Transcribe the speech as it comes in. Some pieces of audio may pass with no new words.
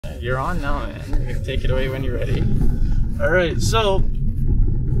You're on now, man. You can take it away when you're ready. Alright, so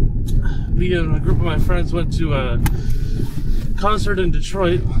me and a group of my friends went to a concert in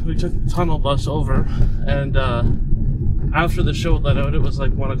Detroit. We took the tunnel bus over, and after the show let out, it was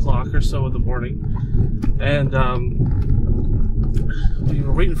like 1 o'clock or so in the morning, and we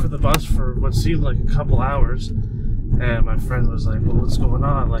were waiting for the bus for what seemed like a couple hours. And my friend was like, well, what's going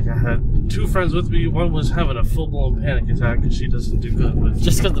on? Like, I had 2 friends with me. One was having a full-blown panic attack because she doesn't do good with...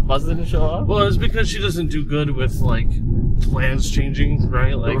 Just because the bus didn't show up? Well, it's because she doesn't do good with, like, plans changing,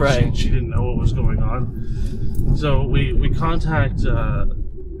 right? Like, right. She didn't know what was going on. So we contact, we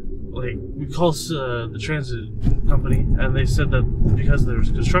call the transit company, and they said that because there's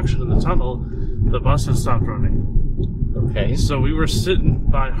construction in the tunnel, the bus had stopped running. Okay. So we were sitting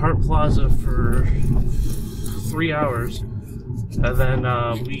by Hart Plaza for 3 hours, and then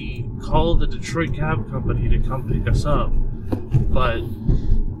we called the Detroit cab company to come pick us up, but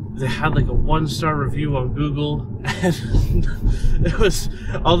they had like a 1-star review on Google, and it was,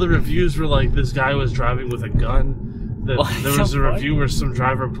 all the reviews were like, this guy was driving with a gun. There was a review where some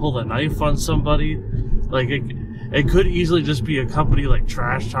driver pulled a knife on somebody. Like, it could easily just be a company like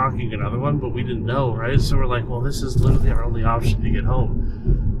trash talking another one, but we didn't know, right? So we're like, well, this is literally our only option to get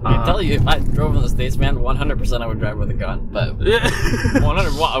home. I tell you, if I drove in the States, man, 100% I would drive with a gun. But yeah.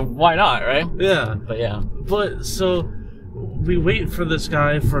 100, why not, right? Yeah. But yeah. But so we wait for this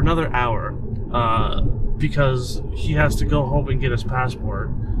guy for another hour because he has to go home and get his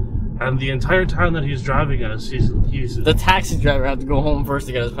passport. And the entire time that he's driving us, he's the taxi driver had to go home first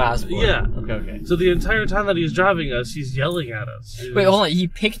to get his passport. Yeah. Okay. So the entire time that he's driving us, he's yelling at us. Wait, hold on. He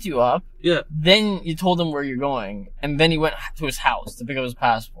picked you up. Yeah. Then you told him where you're going, and then he went to his house to pick up his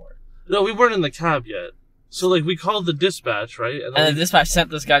passport. No, we weren't in the cab yet. So like we called the dispatch, right? And the dispatch sent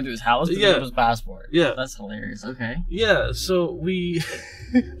this guy to his house to pick up his passport. Yeah. That's hilarious. Okay. Yeah. So we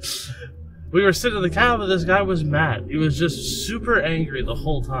were sitting in the cab, and this guy was mad. He was just super angry the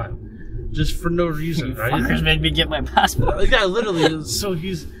whole time. Just for no reason, right? Fuckers made me get my passport. Yeah, literally. So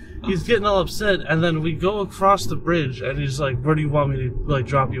he's getting all upset, and then we go across the bridge, and he's like, "Where do you want me to like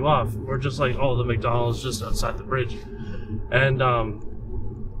drop you off?" We're just like, "Oh, the McDonald's just outside the bridge," and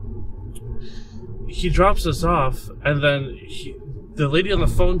he drops us off, and then the lady on the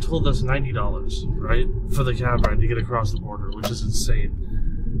phone told us $90, right, for the cab ride to get across the border, which is insane.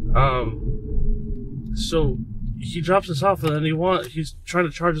 So he drops us off, and then he's trying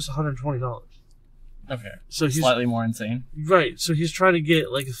to charge us $120. Okay. So he's slightly more insane. Right. So he's trying to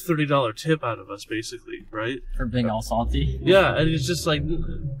get like a $30 tip out of us, basically, right? For being all salty. Yeah, and he's just like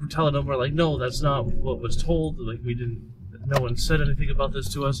telling them, we're like, no, that's not what was told. Like, no one said anything about this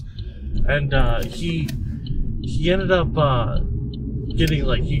to us. And he ended up getting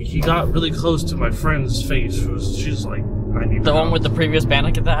like he got really close to my friend's face. She's like 90 pounds. The one with the previous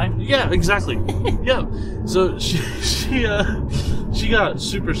panic attack? Yeah, exactly. Yeah. So she got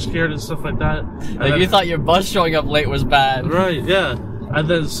super scared and stuff like that. Like, you thought your bus showing up late was bad. Right, yeah. And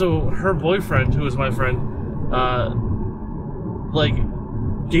then so her boyfriend, who was my friend, like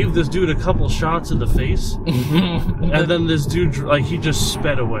gave this dude a couple shots in the face. And then this dude, like, he just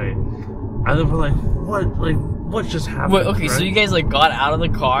sped away. And then we're like, what just happened? Wait, okay, right? so you guys like got out of the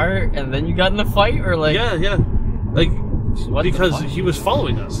car and then you got in the fight, or like? Yeah. Like, because he was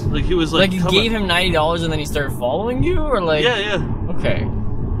following us. Like, he was like... Like, you gave him $90 and then he started following you, or like... Yeah. Okay.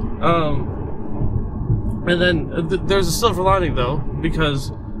 And then there's a silver lining, though,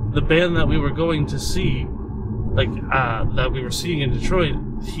 because the band that we were going to see, like, that we were seeing in Detroit,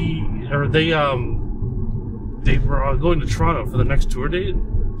 they were going to Toronto for the next tour date,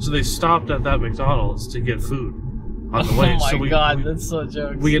 so they stopped at that McDonald's to get food on the way. Oh my god, that's so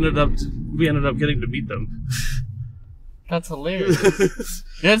jokes. We ended up getting to meet them. That's hilarious.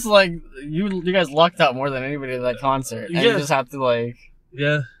 It's like you guys lucked out more than anybody at that concert, and you just have to like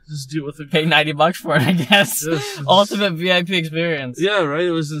just deal with it. Pay $90 for it, I guess. Ultimate VIP experience. Yeah, right.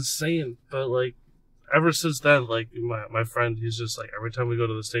 It was insane, but like ever since then, like my friend, he's just like every time we go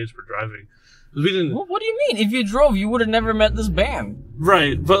to the States, we're driving. We didn't. What do you mean? If you drove, you would have never met this band.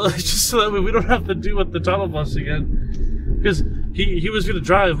 Right, but like just so that we don't have to deal with the tunnel bus again. Because he was going to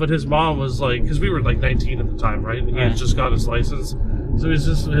drive, but his mom was like, because we were like 19 at the time, right? And he had just got his license. So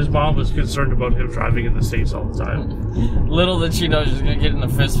his mom was concerned about him driving in the States all the time. Little did she know she's going to get in a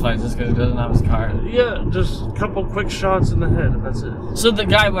fist fight just because he doesn't have his car. Yeah, just a couple quick shots in the head, and that's it. So the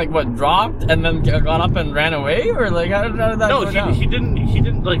guy, like, what, dropped and then got up and ran away? Or, like, how did that go down? he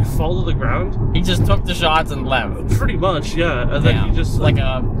didn't, like, follow the ground. He just took the shots and left? Pretty much, yeah. And then he just... Like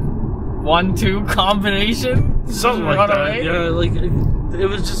a 1-2 combination? Something like that. Away? Yeah, like it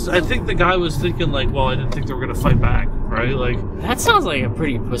was just. I think the guy was thinking like, well, I didn't think they were gonna fight back, right? Like that sounds like a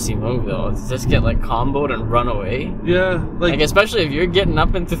pretty pussy move though. To just get like comboed and run away. Yeah, like especially if you're getting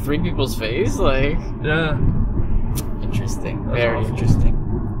up into 3 people's face, like. Yeah. Interesting. Very interesting.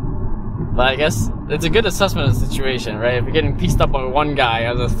 But I guess it's a good assessment of the situation, right? If you're getting pieced up by one guy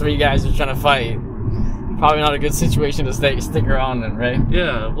out of the 3 guys you're trying to fight, probably not a good situation to stick around in, right?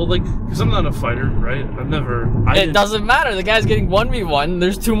 Yeah, well, like, because I'm not a fighter, right? It doesn't matter. The guy's getting 1v1.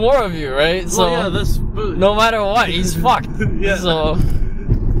 There's 2 more of you, right? So well, yeah, no matter what, he's fucked. Yeah. So,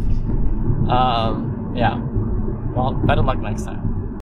 yeah. Well, better luck next time.